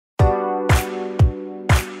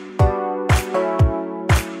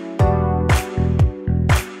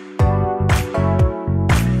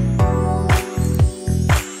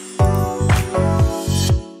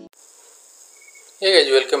guys,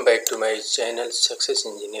 welcome back to my channel Success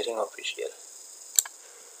Engineering Official.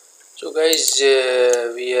 So guys,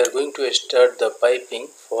 we are going to start the piping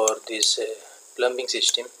for this plumbing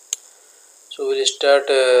system. So we'll start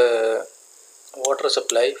water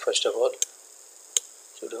supply first of all.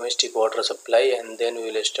 So domestic water supply, and then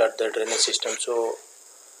we will start the drainage system. So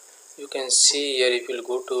you can see here, if you'll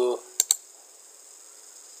go to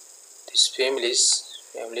this families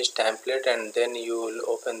template, and then you will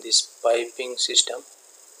open this piping system.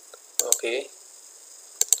 Okay,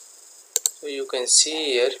 so you can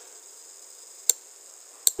see here,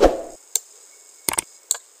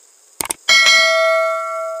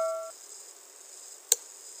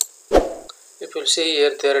 if you see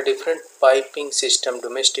here, there are different piping system: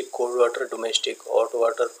 domestic cold water, domestic hot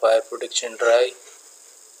water, fire protection dry,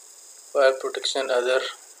 fire protection other,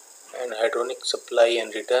 and hydronic supply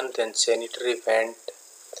and return, then sanitary vent.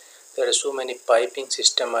 There are so many piping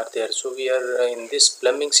system are there. So we are in this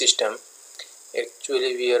plumbing system.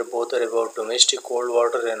 Actually we are bothered about domestic cold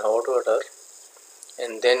water and hot water,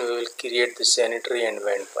 and then we will create the sanitary and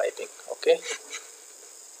vent piping. Okay,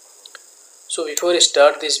 so before I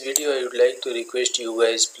start this video, I would like to request you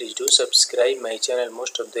guys, please do subscribe my channel.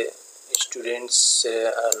 Most of the students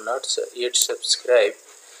are not yet subscribed.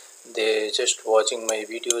 They just watching my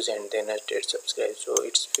videos and then not yet subscribe. So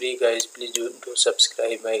it's free guys, please do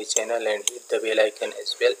subscribe my channel and hit the bell icon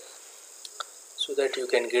as well, so that you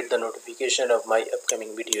can get the notification of my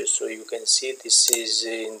upcoming videos. So you can see this is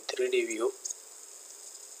in 3D view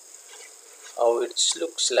how it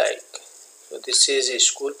looks like. So this is a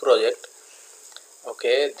school project.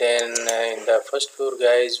 Okay, then in the first floor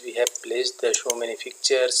guys, we have placed the so many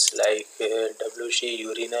fixtures like WC,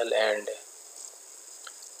 urinal and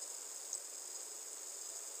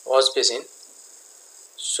wash basin.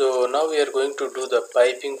 So now we are going to do the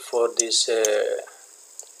piping for this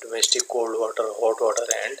domestic cold water, hot water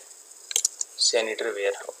and sanitary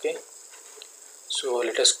ware. Okay, so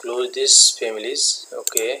let us close this families.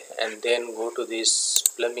 Okay, and then go to this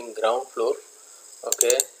plumbing ground floor.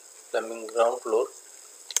 Okay, plumbing ground floor,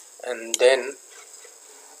 and then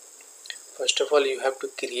first of all you have to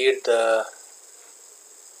create the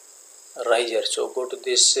riser. So go to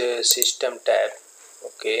this system tab.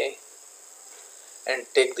 Okay, and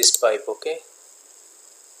take this pipe. Okay,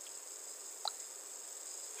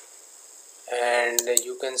 and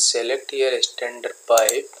you can select here a standard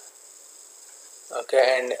pipe.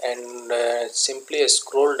 Okay, and simply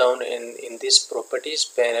scroll down in this properties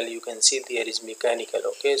panel. You can see there is mechanical.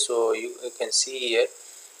 Okay, so you can see here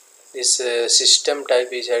this system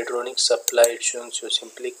type is hydronic supply. It's showing, so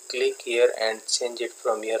simply click here and change it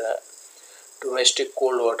from here. Domestic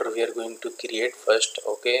cold water we are going to create first.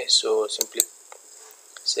 Okay, so simply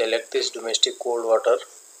select this domestic cold water.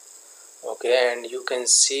 Okay, and you can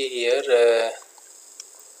see here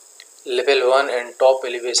level 1 and top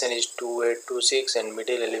elevation is 2826 and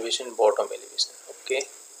middle elevation, bottom elevation. Okay,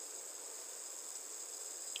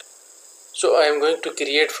 so I am going to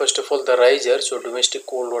create first of all the riser. So domestic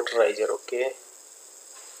cold water riser. Okay,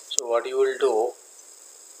 so what you will do,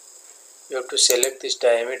 you have to select this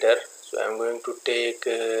diameter. So I am going to take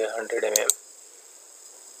 100 mm.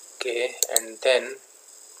 Okay, and then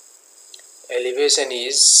elevation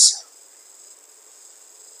is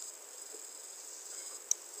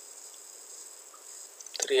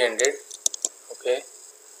 300. Okay,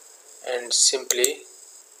 and simply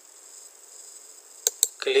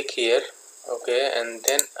click here. Okay, and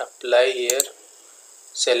then apply here,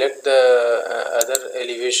 select the other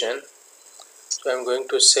elevation. So I am going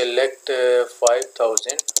to select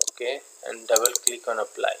 5000. Okay, and double click on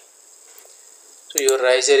apply. So your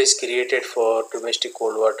riser is created for domestic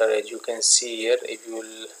cold water. As you can see here, if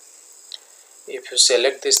you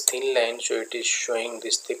select this thin line, so it is showing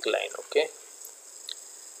this thick line. Okay,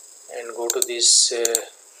 and go to this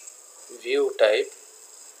view type,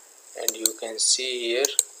 and you can see here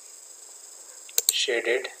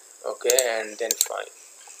shaded. Okay, and then fine.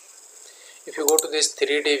 If you go to this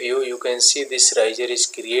 3D view, you can see this riser is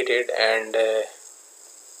created, and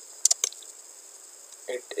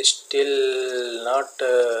it is still not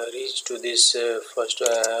reached to this first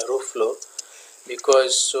roof floor,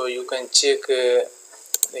 because so you can check the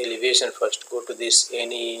elevation first. Go to this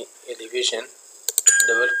any elevation,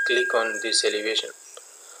 double click on this elevation.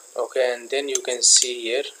 Okay, and then you can see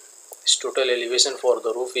here this total elevation for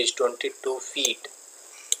the roof is 22 feet.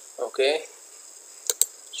 Okay,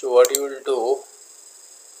 so what you will do,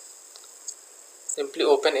 simply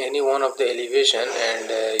open any one of the elevation, and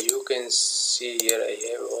you can see here I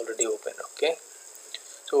have already opened. Okay,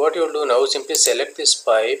 so what you will do now, simply select this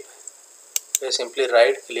pipe. Simply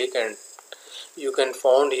right click and you can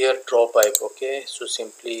found here draw pipe. Okay, so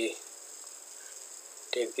simply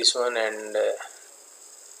take this one and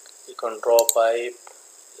you can draw pipe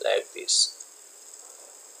like this.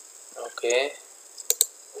 Okay,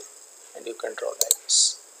 and you can draw like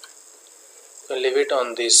this. You can leave it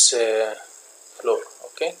on this floor.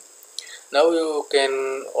 Okay, now you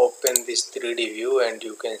can open this 3D view and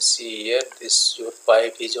you can see here this your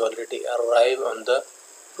pipe is already arrived on the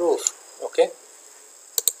roof. Okay,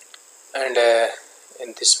 and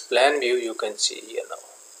in this plan view you can see here now.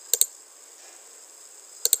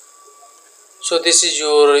 So this is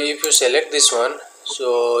your, if you select this one,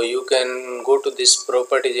 so you can go to this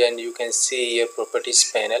properties and you can see here properties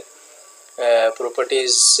panel,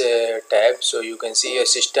 properties tab. So you can see a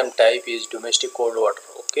system type is domestic cold water.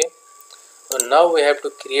 Okay, so now we have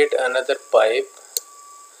to create another pipe,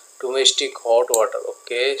 domestic hot water.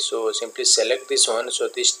 Okay, so simply select this one. So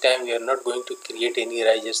this time we are not going to create any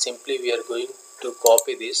risers, simply we are going to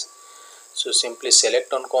copy this. So simply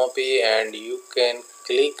select on copy and you can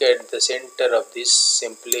click at the center of this,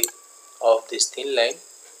 simply of this thin line.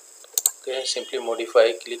 Okay, simply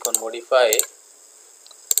modify, click on modify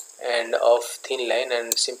and of thin line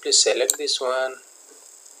and simply select this one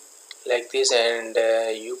like this, and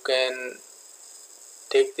you can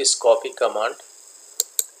take this copy command.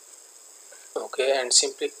 Okay, and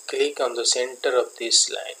simply click on the center of this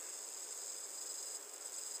line.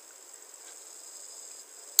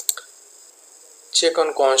 Check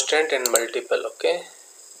on constant and multiple. Okay,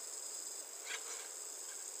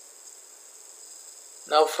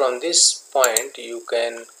 now from this point you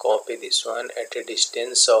can copy this one at a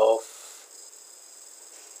distance of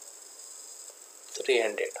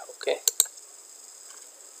 300. Okay,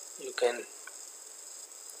 you can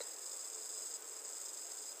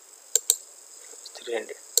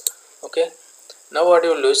 300. Okay, now what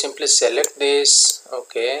you will do, simply select this.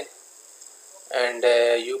 Okay, and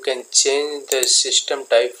you can change the system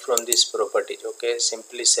type from this properties. Okay,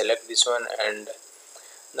 simply select this one and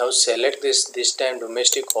now select this time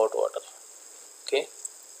domestic hot water. Okay,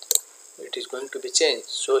 it is going to be changed.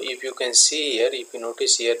 So if you can see here, if you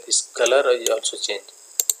notice here, this color is also changed.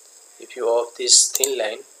 If you off this thin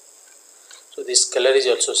line, so this color is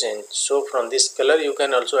also changed. So from this color you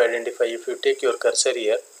can also identify. If you take your cursor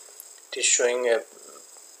here, it is showing a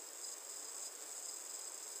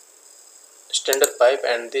standard pipe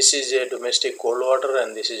and this is a domestic cold water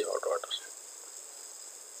and this is hot water.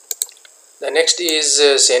 The next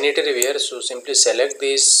is sanitary ware. So simply select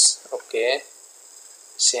this. Okay,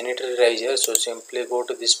 sanitary riser. So simply go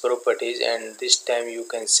to this properties and this time you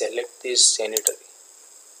can select this sanitary.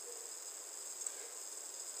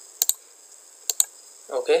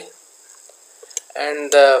 Okay,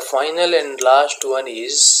 and the final and last one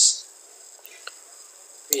is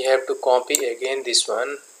we have to copy again this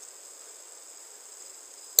one.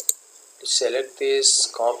 Select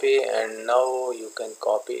this, copy, and now you can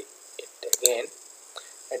copy it again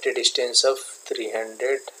at a distance of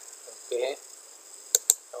 300. Okay,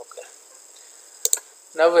 okay,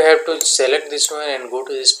 now we have to select this one and go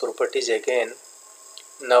to this properties again.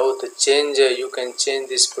 Now the change, you can change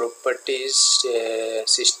this properties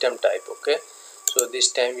system type. Okay, so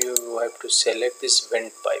this time you have to select this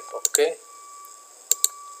vent pipe. Okay,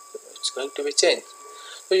 it's going to be changed.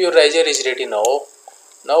 So your riser is ready now.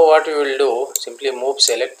 Now what we will do, simply move,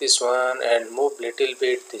 select this one and move little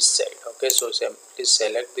bit this side. Okay, so simply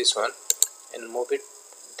select this one and move it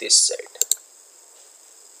this side.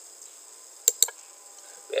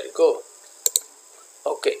 There you go.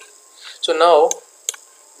 Okay, so now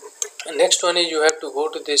next one is you have to go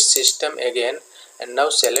to this system again and now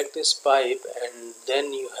select this pipe and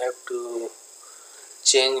then you have to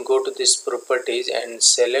change, go to this properties and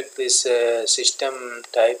select this system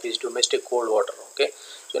type is domestic cold water. Okay,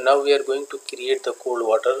 so now we are going to create the cold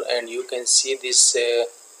water and you can see this,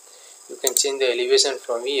 you can change the elevation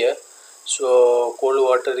from here. So cold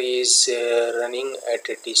water is running at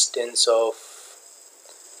a distance of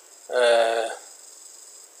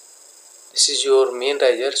this is your main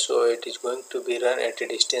riser, so it is going to be run at a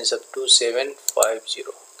distance of 2750.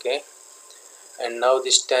 Okay, and now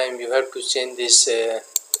this time you have to change this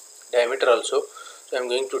diameter also. So I am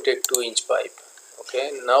going to take 2-inch pipe.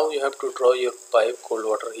 Okay, now you have to draw your pipe cold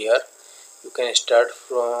water here. You can start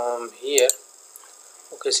from here.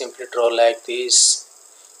 Okay, simply draw like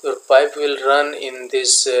this. Your pipe will run in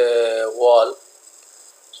this wall.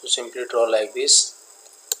 So simply draw like this,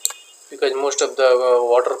 because most of the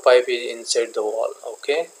water pipe is inside the wall.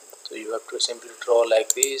 Okay, so you have to simply draw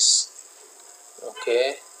like this.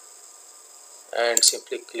 Okay, and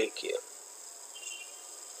simply click here.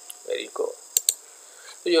 There you go.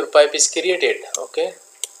 So your pipe is created. Okay,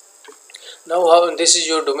 Now how this is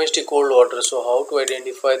your domestic cold water. So how to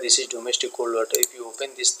identify this is domestic cold water? If you open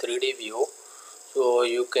this 3D view, so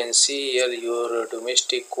you can see here your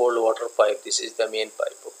domestic cold water pipe. This is the main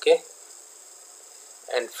pipe, okay,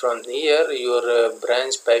 and from here your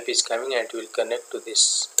branch pipe is coming and will connect to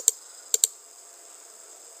this.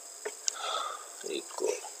 Eco.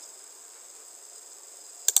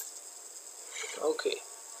 Okay,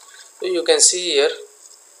 so you can see here,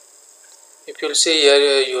 if you'll see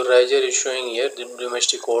here, your riser is showing here the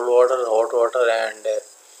domestic cold water, hot water, and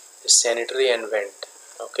sanitary and vent,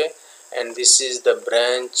 okay, and this is the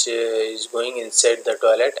branch is going inside the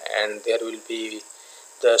toilet, and there will be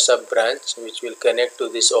the sub branch which will connect to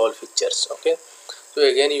this all fixtures, okay. So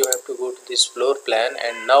again you have to go to this floor plan,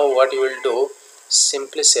 and now what you will do,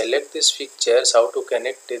 simply select these fixtures, how to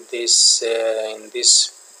connect this in this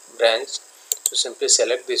branch. So simply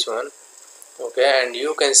select this one, okay, and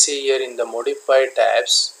you can see here in the modify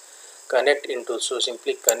tabs, connect into. So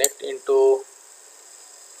simply connect into,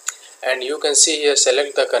 and you can see here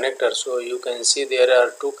select the connector. So you can see there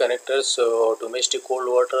are two connectors, so domestic cold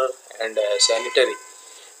water and sanitary,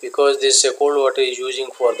 because this cold water is using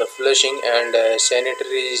for the flushing, and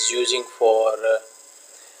sanitary is using for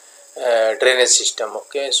drainage system,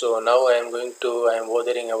 okay. So now I am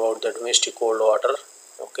bothering about the domestic cold water,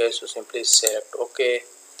 okay. So simply select okay,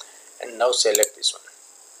 and now select this one.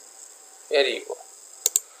 There you go.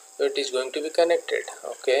 So it is going to be connected,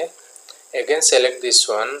 okay. Again select this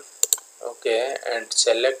one, okay, and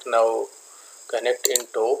select now connect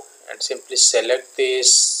into, and simply select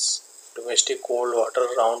this domestic cold water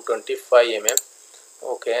around 25 mm,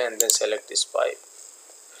 okay, and then select this pipe.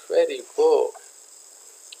 There you go,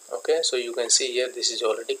 okay. So you can see here this is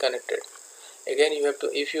already connected. Again you have to,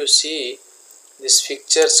 if you see this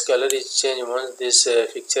fixture's color is changed once this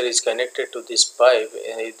fixture is connected to this pipe,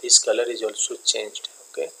 this color is also changed,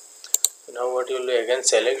 okay. Now what you will do, again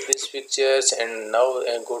select these fixtures, and now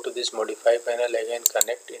go to this modify panel, again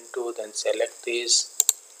connect into, then select this,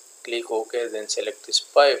 click ok, then select this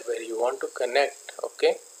pipe where you want to connect,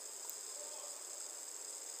 okay,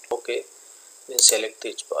 okay, then select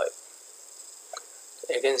this pipe.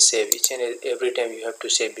 Again save. Each and every time you have to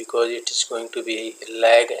save, because it is going to be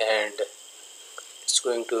lag and it's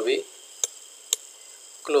going to be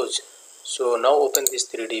closed. So now open this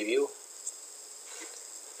 3D view,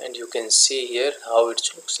 and you can see here how it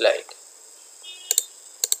looks like.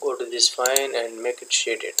 Go to this fine and make it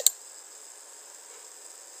shaded.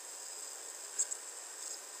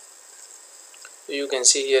 So you can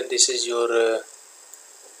see here this is your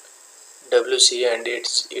WC, and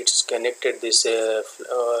it's connected, this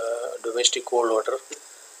domestic cold water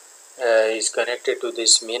is connected to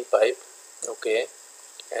this main pipe, okay,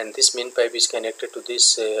 and this main pipe is connected to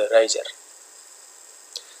this riser.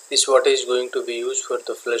 This water is going to be used for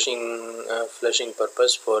the flushing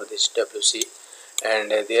purpose for this WC,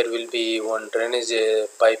 and there will be one drainage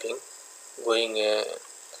piping going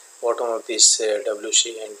bottom of this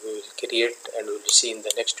WC, and we will create and we will see in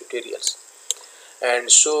the next tutorials.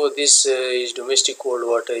 And so this is domestic cold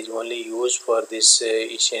water is only used for this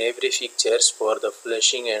each and every fixtures for the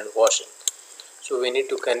flushing and washing. So we need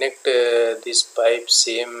to connect this pipe,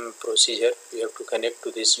 same procedure. We have to connect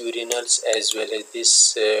to this urinals as well as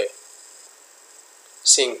this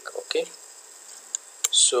sink, okay.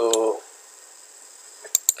 So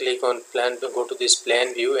click on plan, go to this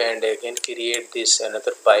plan view, and again create this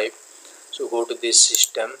another pipe. So go to this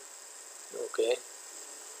system, okay,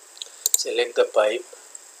 select the pipe,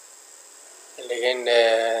 and again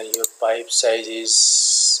your pipe size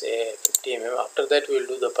is 50 mm. After that we will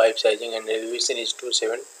do the pipe sizing, and elevation is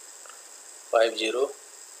 2750.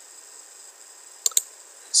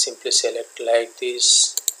 Simply select like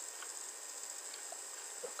this,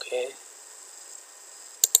 okay.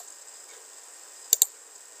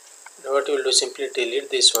 Now what you will do, simply delete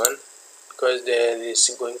this one, because there is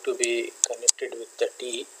going to be connected with the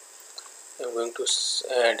T. I'm going to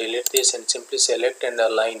delete this and simply select and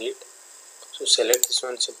align it. So select this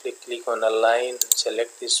one, simply click on align,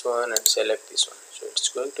 select this one and select this one. So it's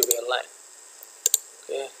going to be aligned,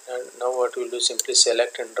 okay. And now what we'll do, simply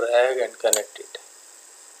select and drag and connect it.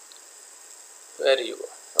 There you go,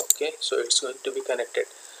 okay. So it's going to be connected.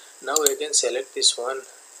 Now again select this one,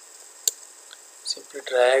 simply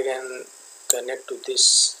drag and connect to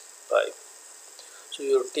this pipe. So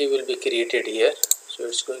your T will be created here, so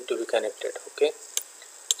it's going to be connected, okay.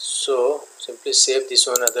 So simply save this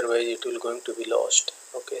one, otherwise it will going to be lost,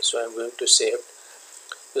 okay. So I'm going to save.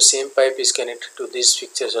 The same pipe is connected to these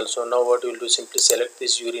fixtures also. Now what we'll do, simply select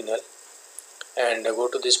this urinal and go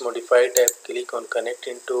to this modify tab, click on connect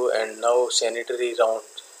into, and now sanitary round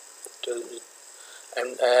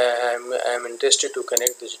I'm interested to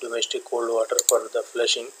connect this domestic cold water for the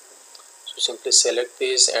flushing. So simply select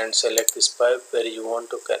this and select this pipe where you want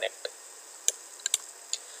to connect.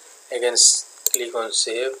 Again click on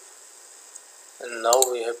save, and now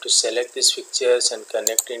we have to select these fixtures and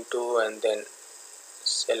connect into, and then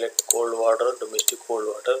select cold water, domestic cold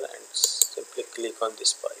water, and simply click on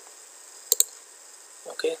this pipe.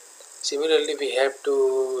 Okay, similarly we have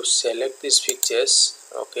to select these fixtures.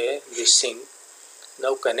 Okay, this sink,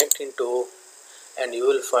 now connect into, and you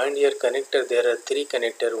will find here connector. There are three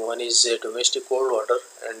connector. One is domestic cold water,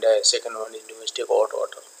 and second one is domestic hot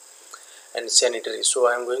water and sanitary. So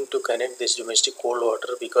I am going to connect this domestic cold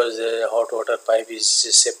water because the hot water pipe is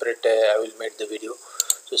separate. I will make the video.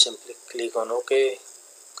 So simply click on OK.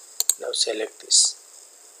 Now select this.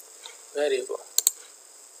 There you go.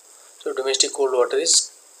 So domestic cold water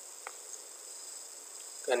is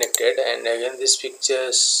connected, and again this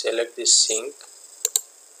picture, select this sink,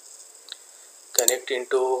 connect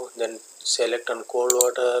into, then select on cold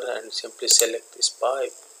water and simply select this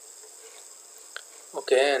pipe.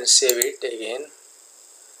 Okay, and save it again.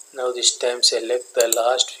 Now this time select the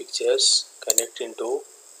last fixtures, connect into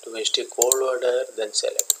domestic cold water, then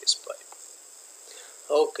select this pipe.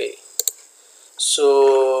 Okay,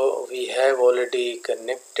 so we have already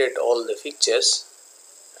connected all the fixtures,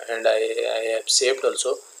 and I have saved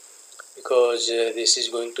also, because this is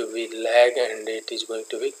going to be lag and it is going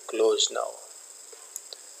to be closed now.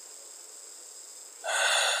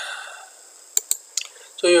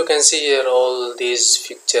 So you can see here all these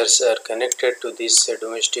fixtures are connected to this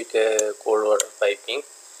domestic cold water piping.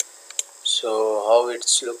 So how it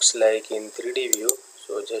looks like in 3D view.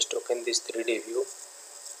 So just open this 3D view.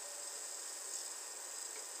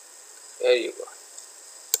 There you go.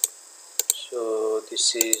 So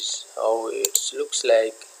this is how it looks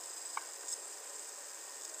like.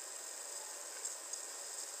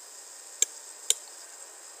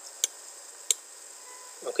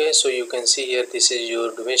 Okay, so you can see here this is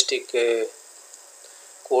your domestic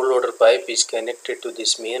cold water pipe is connected to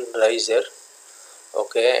this main riser.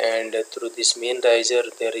 Okay, and through this main riser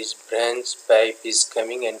there is branch pipe is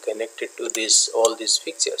coming and connected to this all these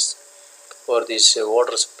fixtures for this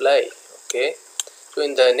water supply. Okay, so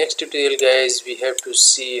in the next tutorial guys, we have to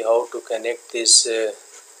see how to connect this,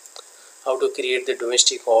 how to create the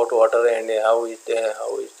domestic hot water, and how it's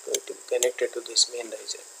going to be connected to this main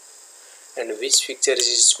riser, and which fixtures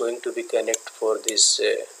is going to be connected for this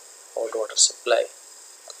hot water supply.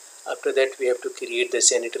 After that we have to create the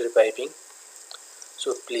sanitary piping.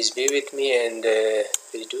 So please be with me, and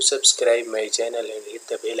please do subscribe my channel and hit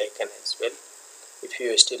the bell icon as well if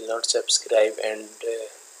you are still not subscribed. And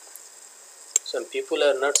some people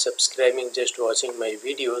are not subscribing, just watching my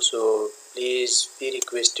video, so please be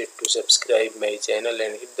requested to subscribe my channel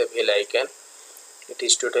and hit the bell icon. It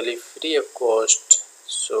is totally free of cost,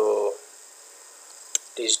 so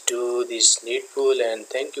please do this needful, and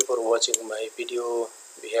thank you for watching my video.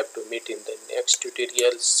 We have to meet in the next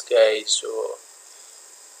tutorials guys, so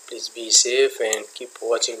please be safe and keep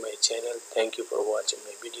watching my channel. Thank you for watching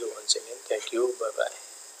my video once again. Thank you. Bye bye.